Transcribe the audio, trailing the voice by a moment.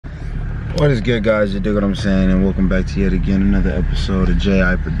What is good, guys? You dig what I'm saying? And welcome back to yet again another episode of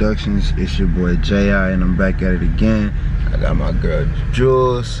J.I. Productions. It's your boy J.I. and I'm back at it again. I got my girl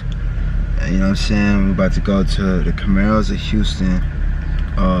Jules, and you know what I'm saying, we're about to go to the Camaros of Houston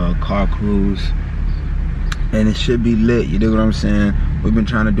car cruise, and it should be lit. You dig what I'm saying? We've been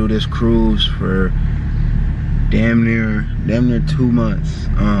trying to do this cruise for damn near 2 months.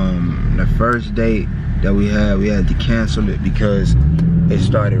 The first date that we had to cancel it because it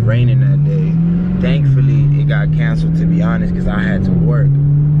started raining that day. Thankfully, it got canceled, to be honest, because I had to work.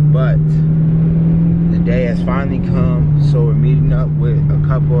 But the day has finally come, so we're meeting up with a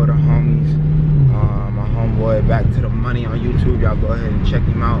couple of the homies. My homeboy Back to the Money on YouTube. Y'all go ahead and check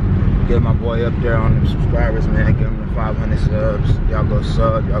him out. Get my boy up there on them subscribers, man. Give him the 500 subs. Y'all go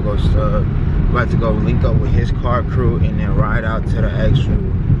sub. Y'all go sub. We're about to go link up with his car crew and then ride out to the actual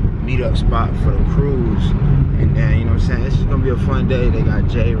meetup spot for the cruise. And then, you know what I'm saying, it's just gonna be a fun day. They got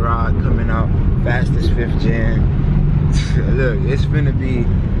J-Rod coming out, fastest 5th gen. Look, it's finna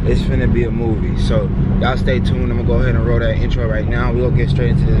be a movie. So y'all stay tuned. I'm gonna go ahead and roll that intro right now. We'll get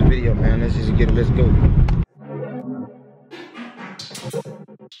straight into this video, man. Let's just get it. Let's go.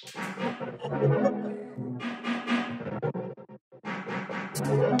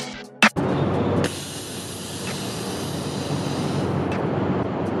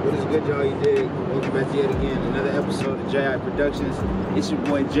 What is good, y'all? You dig? Welcome back to yet again another episode of J.I. Productions. It's your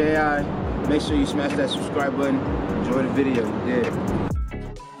boy J.I. Make sure you smash that subscribe button. Enjoy the video. You dig?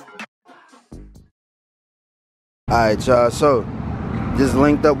 Alright, y'all. So just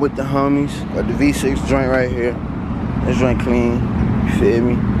linked up with the homies. Got the V6 joint right here. This joint clean. You feel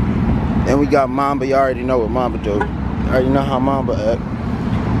me? Then we got Mamba. You already know what Mamba do. You already know how Mamba act.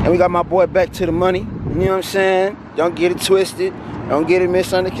 And we got my boy Back to the Money. You know what I'm saying? Don't get it twisted. Don't get it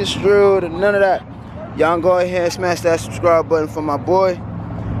misunderstood or none of that. Y'all go ahead and smash that subscribe button for my boy.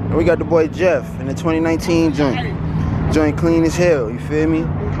 And we got the boy Jeff in the 2019 joint. Joint clean as hell, you feel me?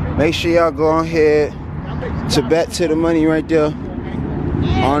 Make sure y'all go ahead to Back to the Money right there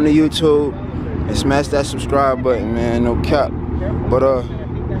on the YouTube and smash that subscribe button, man. No cap. But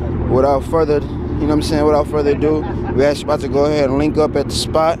without further, you know what I'm saying, without further ado, we're actually about to go ahead and link up at the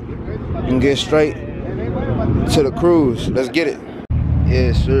spot and get straight to the cruise. Let's get it.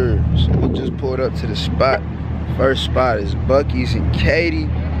 Yes, sir. So we just pulled up to the spot. First spot is Bucky's and Katie.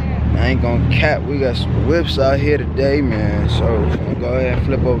 I ain't gonna cap, we got some whips out here today, man. So I'm gonna go ahead and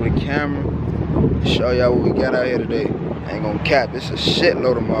flip over the camera and show y'all what we got out here today. I ain't gonna cap, it's a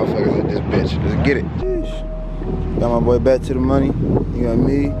shitload of motherfuckers at this bitch. Let's get it. Got my boy Back to the Money. You got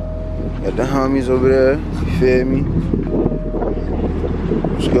me. Got the homies over there. You feel me?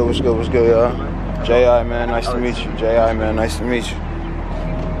 What's good, y'all? J.I., man, nice to meet you. J.I., man, nice to meet you.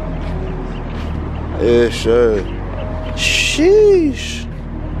 Yes, sir. Sheesh.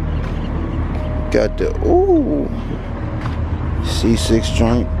 Got the, ooh, C6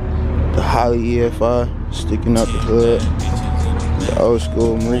 joint. The Holly EFI sticking up the hood. The old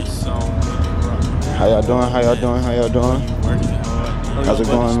school move. How y'all doing? How y'all doing? How y'all doing? How's it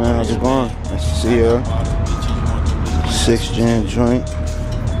going, man? How's it going? Nice to see you. 6th gen joint.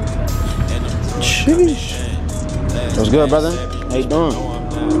 Sheesh. What's good, brother? How you doing?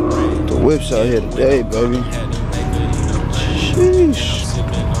 The whips out here today, baby. Sheesh.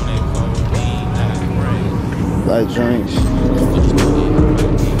 Light drinks.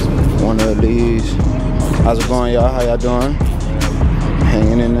 One of these. How's it going, y'all? How y'all doing?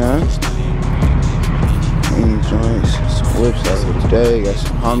 Hanging in there. Clean joints. Some whips out here today. Got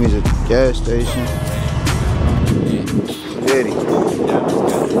some homies at the gas station. Pretty.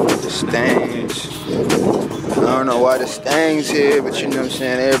 The Stangs. I don't know why the Stangs here, but you know what I'm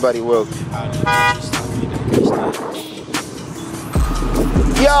saying, everybody welcome.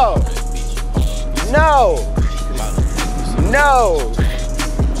 Yo! No!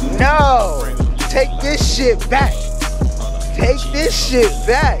 Take this shit back. Take this shit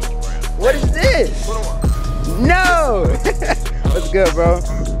back. What is this? No! What's good, bro?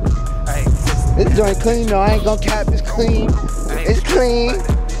 This joint clean though, I ain't gonna cap, it's clean. It's clean.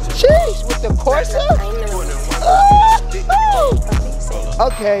 Jeez, with the Corsa? Oh.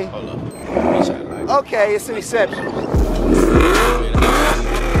 Okay. Okay, it's an exception.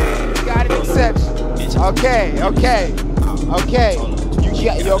 Got an exception. Okay. You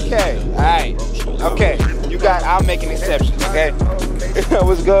okay. Alright. Okay. I'll make an exception, okay?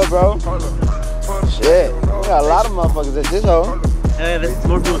 What's good, bro? Shit. We got a lot of motherfuckers at this hole. Yeah, there's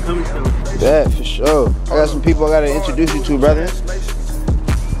more people coming soon. Yeah, for sure. I got some people I gotta introduce you to, brother.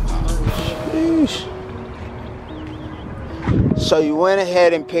 Sheesh. So you went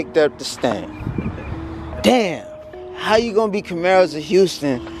ahead and picked up the Stang. Damn, how you gonna be Camaros of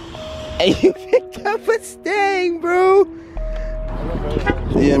Houston Hey, you picked up a Stang, bro.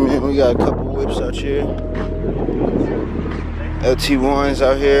 Yeah, man, we got a couple whips out here. LT1s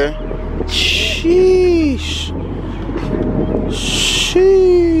out here. Sheesh.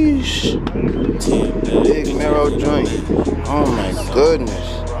 Sheesh. Big Camaro joint. Oh my goodness.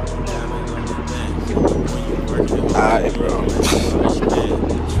 Alright, bro.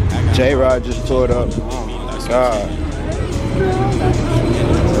 J-Rod just tore it up. Oh my god.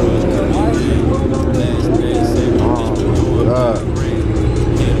 Oh my god.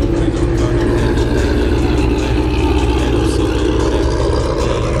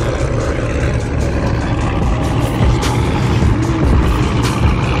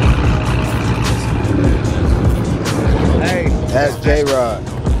 That's J-Rod.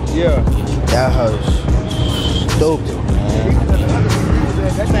 Yeah. That hurts. Stupid, man.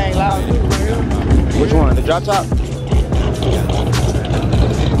 That thing loud. Which one? The drop top?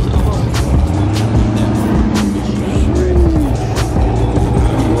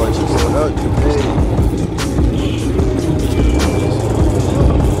 Boy, just pulled up today.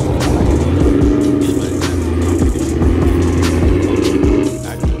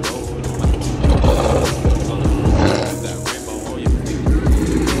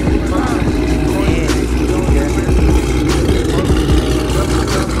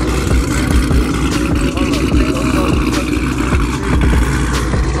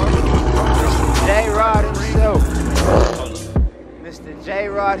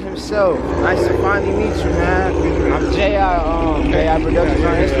 Himself. Nice to finally meet you, man. I'm J.I. Productions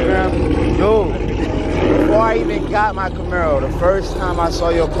on Instagram. Dude, before I even got my Camaro, the first time I saw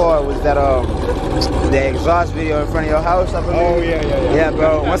your car was that the exhaust video in front of your house, I believe. Oh yeah. Yeah,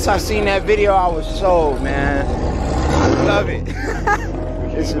 bro. Once I seen that video, I was sold, man. I love it.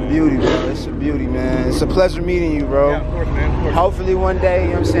 It's a beauty, bro. It's a beauty, man. It's a pleasure meeting you, bro. Yeah, of course, man. Of course. Hopefully one day, you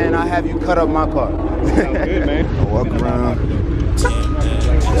know what I'm saying, I'll have you cut up my car. Sounds good, man. Walk around.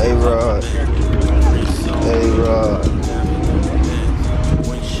 J-Rod. J-Rod.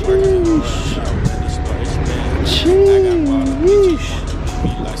 Sheesh. Sheesh.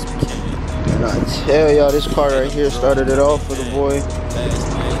 And I tell y'all, this car right here started it off for the boy.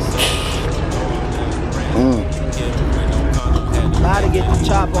 Gotta get the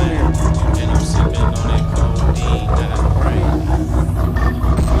chop on there.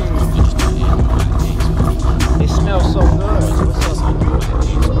 It smells so good. What's up?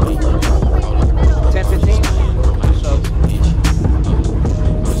 10, 15? So.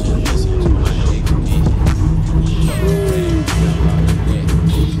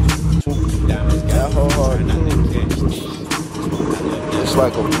 That whole hard too. It's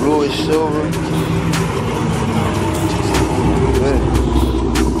like a bluish silver. Good.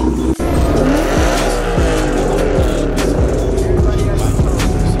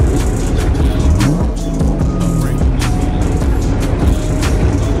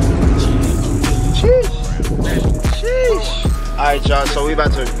 Alright, y'all, so we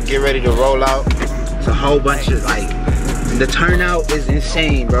about to get ready to roll out. It's a whole bunch of, like, the turnout is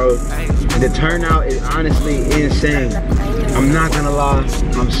insane, bro. The turnout is honestly insane. I'm not gonna lie,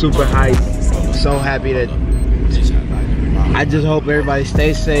 I'm super hyped. I'm so happy that I just hope everybody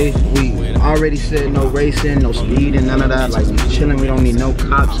stays safe. We already said no racing, no speed, and none of that. Like, we chilling. We don't need no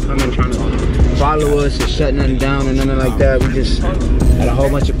cops coming trying to follow us or shut nothing down or nothing like that. We just had a whole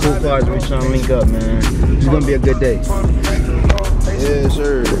bunch of cool cars. We're trying to link up, man. It's gonna be a good day. Yes,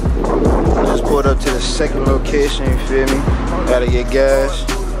 sir. Just pulled up to the second location. You feel me? Gotta get gas.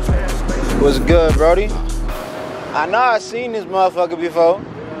 What's good, Brody? I know I seen this motherfucker before.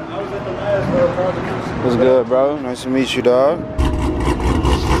 I was at the last What's good, bro? Nice to meet you, dog.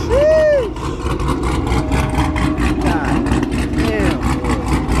 Sheesh. God damn.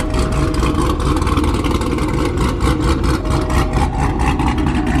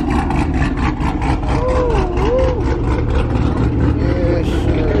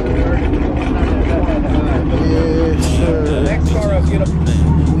 Yes, sir. Next car up, get up.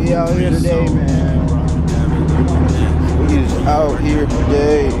 We out here today, man. We is out here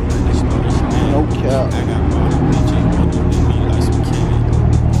today. No cap.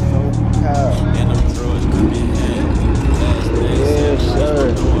 No cap. Yes, sir.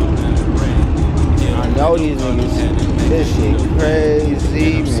 I know these niggas. This shit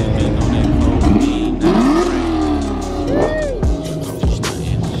crazy, man.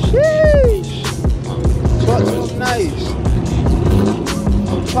 Sheesh. Talk to him nice.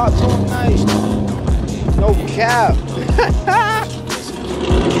 Talk to him nice. No cap.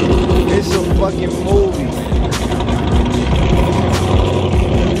 It's a fucking movie.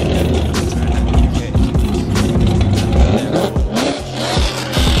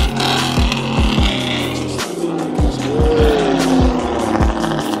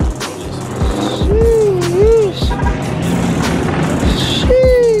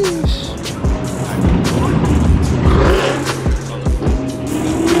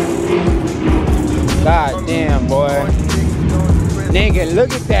 Nigga,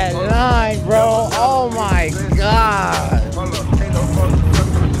 look at that line, bro. Oh my God.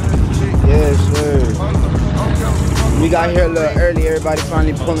 Yes, sir. We got here a little early. Everybody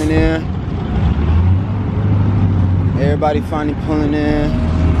finally pulling in. Everybody finally pulling in.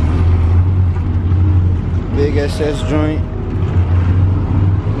 Big SS joint.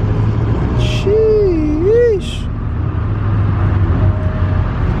 Sheesh.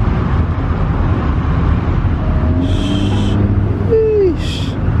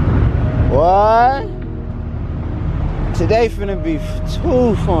 What? Today finna be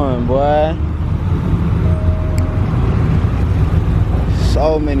too fun, boy.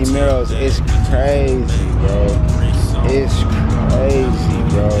 So many murals. It's crazy, bro. It's crazy,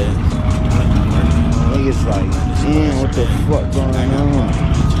 bro. Niggas like, damn, what the fuck going on?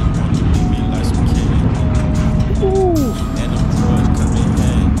 Ooh.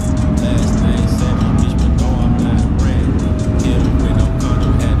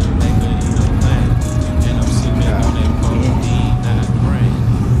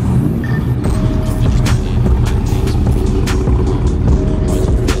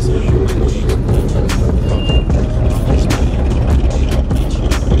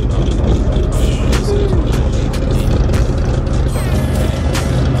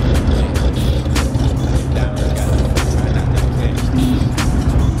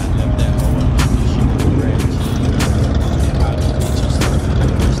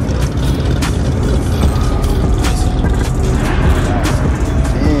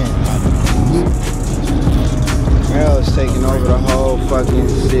 Taking over the whole fucking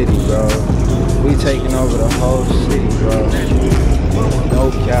city, bro. We taking over the whole city, bro. No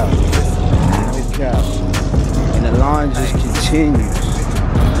cap. No cap. And the line just continues.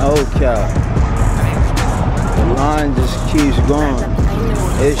 No cap. The line just keeps going.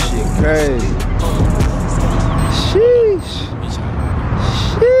 This shit crazy. Sheesh.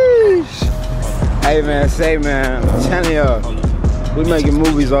 Sheesh. Hey man, say man, I'm telling y'all. We making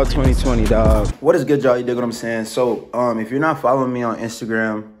movies all 2020, dog. What is good, y'all? You dig what I'm saying? So, if you're not following me on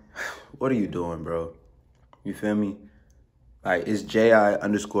Instagram, what are you doing, bro? You feel me? Like, it's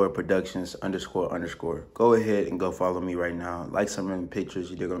JI_productions__. Go ahead and go follow me right now. Like some of the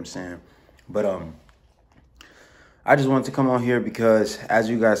pictures, you dig what I'm saying? But, I just wanted to come on here because, as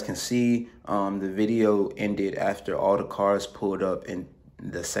you guys can see, the video ended after all the cars pulled up in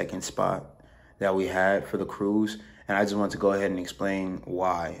the second spot that we had for the cruise. And I just want to go ahead and explain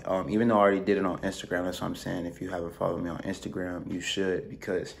why. Even though I already did it on Instagram, that's what I'm saying. If you haven't followed me on Instagram, you should,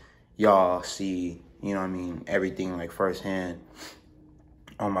 because y'all see, you know what I mean, everything like firsthand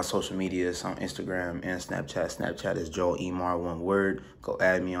on my social medias, on Instagram and Snapchat. Snapchat is Joel Emar, one word. Go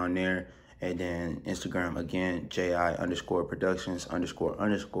add me on there. And then Instagram, again,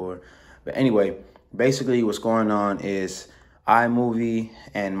 JI_productions__. But anyway, basically what's going on is iMovie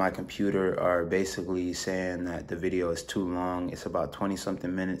and my computer are basically saying that the video is too long. It's about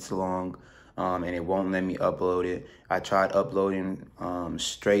 20-something minutes long, and it won't let me upload it. I tried uploading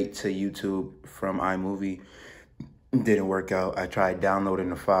straight to YouTube from iMovie. Didn't work out. I tried downloading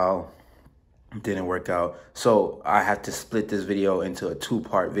the file. Didn't work out. So I had to split this video into a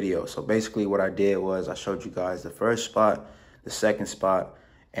two-part video. So basically what I did was I showed you guys the first spot, the second spot,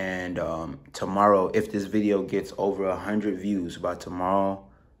 and tomorrow, if this video gets over 100 views by tomorrow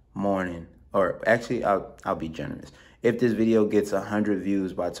morning, or actually I'll be generous. If this video gets 100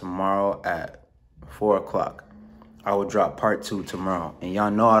 views by tomorrow at 4 o'clock, I will drop part 2 tomorrow. And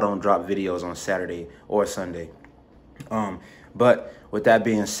y'all know I don't drop videos on Saturday or Sunday. But with that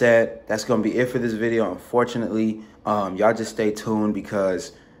being said, that's gonna be it for this video. Unfortunately, y'all just stay tuned,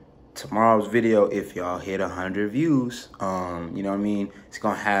 because tomorrow's video, if y'all hit 100 views, you know what I mean, it's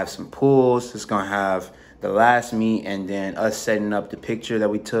gonna have some pulls. It's gonna have the last meet, and then us setting up the picture that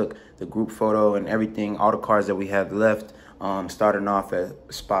we took, the group photo and everything, all the cars that we have left, starting off at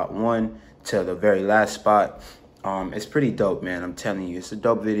spot 1 to the very last spot. It's pretty dope, man. I'm telling you, it's a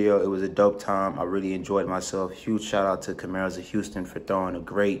dope video. It was a dope time. I really enjoyed myself. Huge shout out to Camaros of Houston for throwing a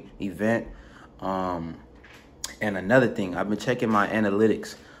great event. And another thing, I've been checking my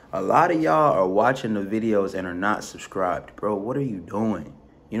analytics. A lot of y'all are watching the videos and are not subscribed. Bro, what are you doing?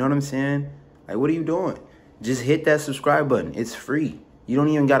 You know what I'm saying? Like, what are you doing? Just hit that subscribe button. It's free. You don't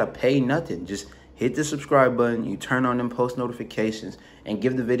even got to pay nothing. Just hit the subscribe button. You turn on them post notifications and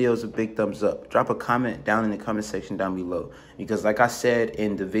give the videos a big thumbs up. Drop a comment down in the comment section down below. Because like I said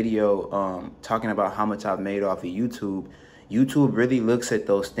in the video talking about how much I've made off of YouTube, YouTube really looks at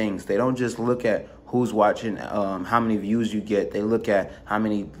those things. They don't just look at who's watching, how many views you get. They look at how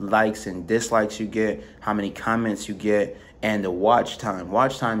many likes and dislikes you get, how many comments you get, and the watch time.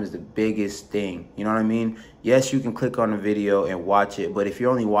 Watch time is the biggest thing. You know what I mean? Yes, you can click on the video and watch it, but if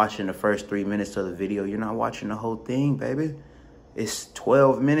you're only watching the first 3 minutes of the video, you're not watching the whole thing, baby. It's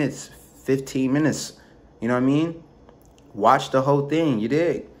 12 minutes, 15 minutes. You know what I mean? Watch the whole thing, you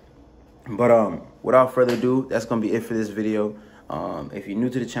dig? But without further ado, that's gonna be it for this video. If you're new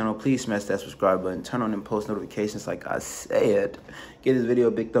to the channel, please smash that subscribe button, turn on them post notifications like I said. Give this video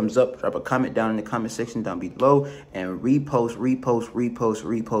a big thumbs up, drop a comment down in the comment section down below, and repost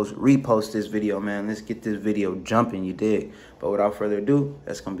this video, man. Let's get this video jumping, you dig? But without further ado,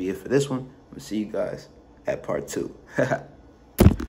 that's gonna be it for this one. I'm gonna see you guys at part 2.